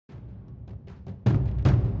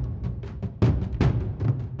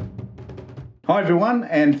Hi everyone,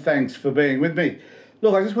 and thanks for being with me.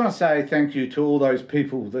 Look, I just want to say thank you to all those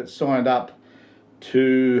people that signed up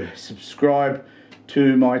to subscribe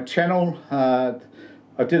to my channel. I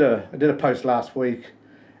did a post last week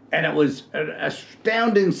and it was an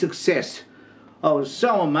astounding success. I was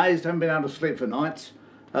so amazed. I haven't been able to sleep for nights.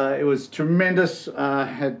 It was tremendous.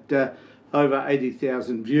 Had over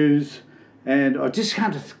 80,000 views, and I just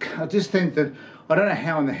think that I don't know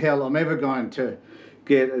how in the hell I'm ever going to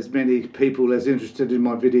get as many people as interested in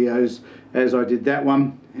my videos as I did that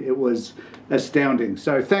one. It was astounding.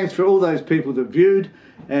 So thanks for all those people that viewed,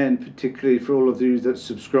 and particularly for all of you that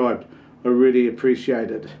subscribed. I really appreciate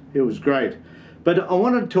it. It was great. But I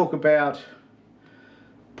wanted to talk about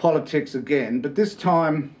politics again, but this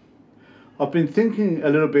time I've been thinking a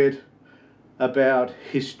little bit about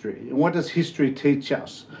history. And what does history teach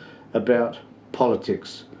us about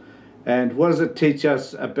politics? And what does it teach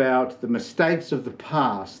us about the mistakes of the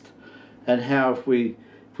past, and how if we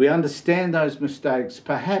understand those mistakes,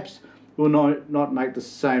 perhaps we'll not make the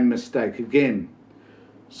same mistake again.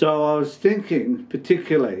 So I was thinking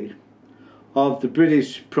particularly of the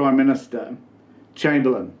British Prime Minister,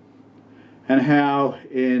 Chamberlain, and how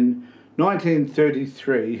in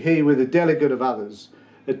 1933 he, with a delegate of others,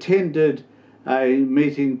 attended a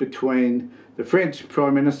meeting between the French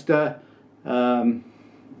Prime Minister,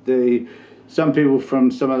 some people from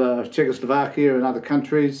some of the Czechoslovakia and other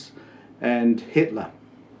countries, and Hitler.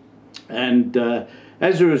 And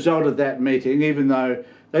as a result of that meeting, even though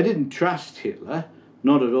they didn't trust Hitler,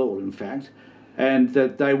 not at all in fact, and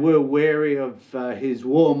that they were wary of his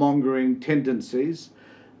warmongering tendencies,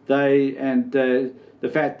 the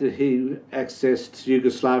fact that he accessed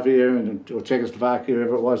Yugoslavia or Czechoslovakia,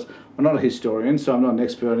 wherever it was. I'm not a historian, so I'm not an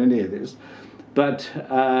expert on any of this, but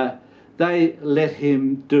they let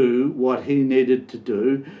him do what he needed to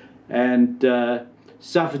do, and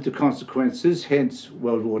suffered the consequences, hence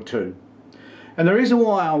World War II. And the reason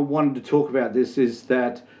why I wanted to talk about this is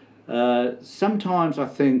that sometimes I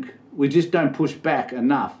think we just don't push back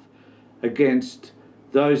enough against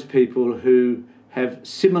those people who have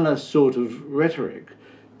similar sort of rhetoric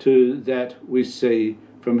to that we see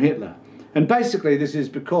from Hitler. And basically this is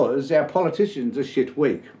because our politicians are shit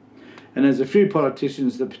weak. And there's a few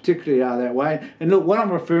politicians that particularly are that way. And look, what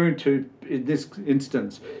I'm referring to in this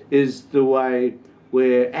instance is the way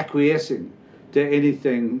we're acquiescing to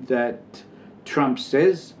anything that Trump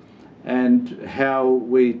says, and how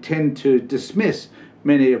we tend to dismiss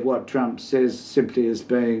many of what Trump says simply as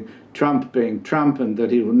being Trump, and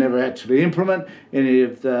that he will never actually implement any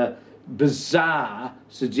of the bizarre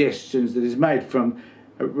suggestions that he's made, from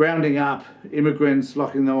rounding up immigrants,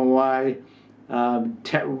 locking them away,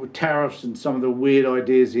 tariffs and some of the weird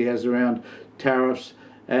ideas he has around tariffs,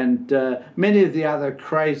 and many of the other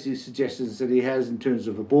crazy suggestions that he has in terms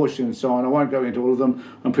of abortion and so on. I won't go into all of them.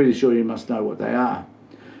 I'm pretty sure you must know what they are.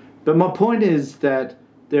 But my point is that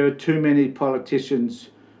there are too many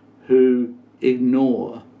politicians who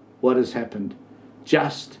ignore what has happened,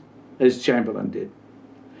 just as Chamberlain did.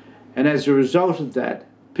 And as a result of that,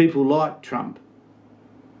 people like Trump,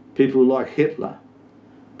 people like Hitler,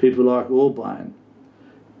 people like Orban,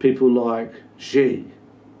 people like Xi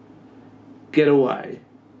get away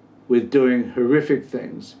with doing horrific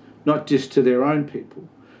things, not just to their own people,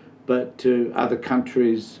 but to other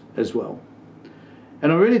countries as well.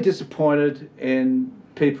 And I'm really disappointed in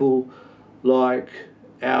people like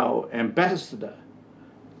our ambassador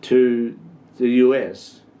to the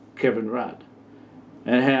US, Kevin Rudd,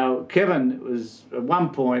 and how Kevin was at one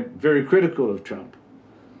point very critical of Trump,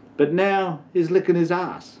 but now he's licking his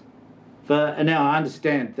ass. And now I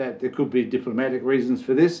understand that there could be diplomatic reasons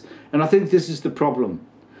for this, and I think this is the problem.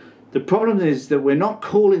 The problem is that we're not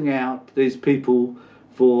calling out these people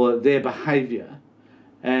for their behaviour,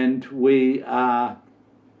 and we are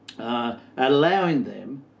allowing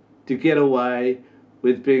them to get away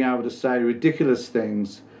with being able to say ridiculous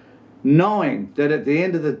things, knowing that at the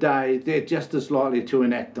end of the day they're just as likely to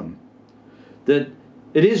enact them. That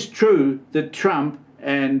it is true that Trump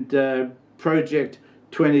and Project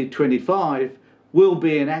 2025 will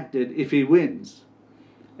be enacted if he wins.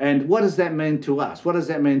 And what does that mean to us? What does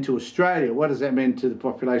that mean to Australia? What does that mean to the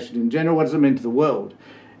population in general? What does it mean to the world?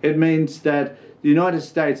 It means that the United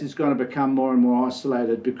States is going to become more and more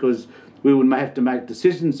isolated, because we will have to make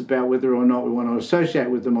decisions about whether or not we want to associate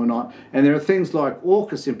with them or not. And there are things like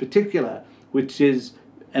AUKUS in particular, which is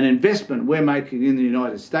an investment we're making in the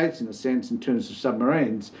United States, in a sense, in terms of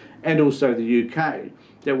submarines, and also the UK,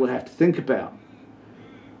 that we'll have to think about.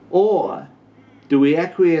 Or do we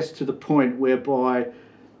acquiesce to the point whereby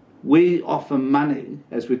we offer money,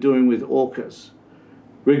 as we're doing with AUKUS,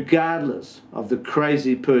 regardless of the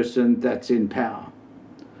crazy person that's in power.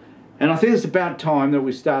 And I think it's about time that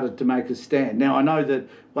we started to make a stand. Now, I know that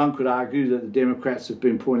one could argue that the Democrats have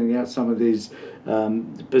been pointing out some of these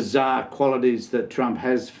bizarre qualities that Trump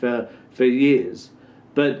has for years,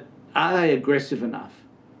 but are they aggressive enough?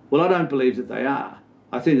 Well, I don't believe that they are.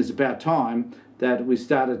 I think it's about time that we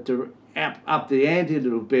started to up the ante a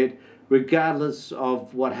little bit, regardless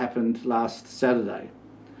of what happened last Saturday.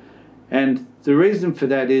 And the reason for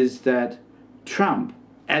that is that Trump,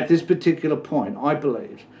 at this particular point, I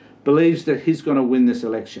believe, believes that he's going to win this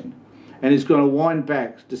election, and he's going to wind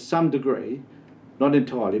back to some degree, not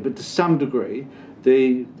entirely, but to some degree,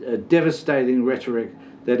 the devastating rhetoric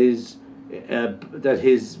that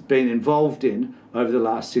he's been involved in over the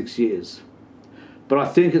last 6 years. But I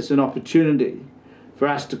think it's an opportunity for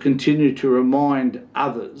us to continue to remind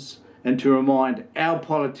others and to remind our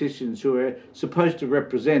politicians who are supposed to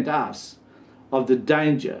represent us of the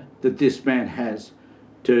danger that this man has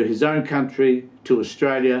to his own country, to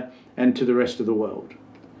Australia, and to the rest of the world.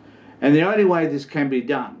 And the only way this can be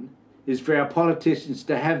done is for our politicians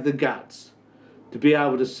to have the guts to be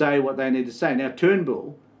able to say what they need to say. Now,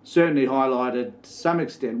 Turnbull certainly highlighted to some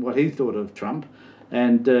extent what he thought of Trump,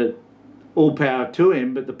 and all power to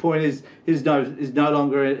him, but the point is he's no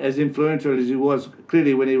longer as influential as he was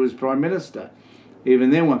clearly when he was Prime Minister.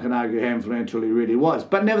 Even then one can argue how influential he really was.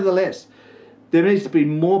 But nevertheless, there needs to be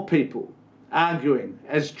more people arguing,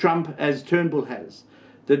 as Turnbull has,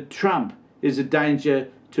 that Trump is a danger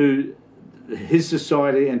to his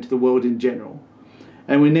society and to the world in general.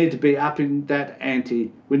 And we need to be upping that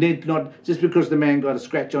ante. We need not, just because the man got a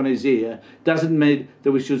scratch on his ear, doesn't mean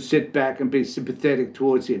that we should sit back and be sympathetic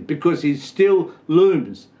towards him, because he still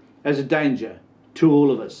looms as a danger to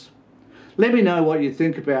all of us. Let me know what you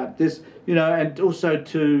think about this, and also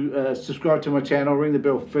to subscribe to my channel, ring the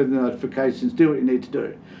bell for further notifications, do what you need to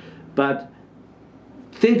do. But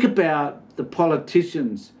think about the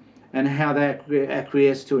politicians and how they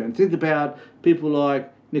acquiesce to him. Think about people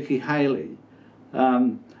like Nikki Haley.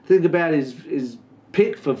 Think about his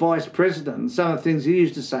pick for vice president and some of the things he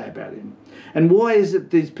used to say about him. And why is it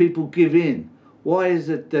these people give in? Why is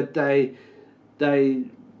it that they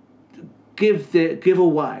give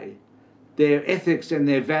away their ethics and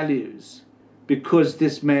their values because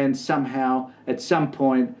this man somehow, at some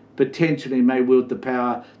point, potentially may wield the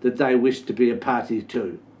power that they wish to be a party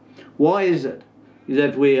to? Why is it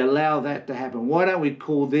that we allow that to happen? Why don't we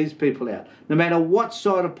call these people out, no matter what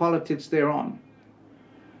side of politics they're on,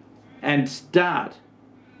 and start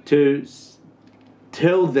to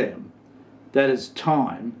tell them that it's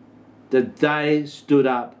time that they stood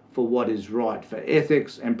up for what is right, for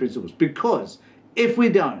ethics and principles? Because if we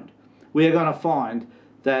don't, we are going to find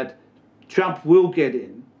that Trump will get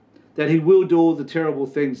in, that he will do all the terrible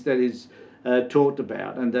things that he's talked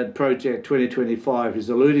about and that Project 2025 is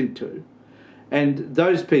alluding to. And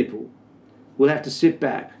those people will have to sit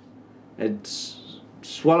back and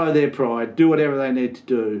swallow their pride, do whatever they need to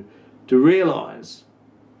do to realise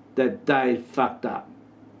that they fucked up.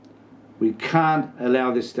 We can't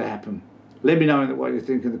allow this to happen. Let me know what you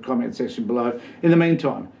think in the comment section below. In the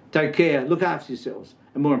meantime, take care, look after yourselves,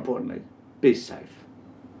 and more importantly, be safe.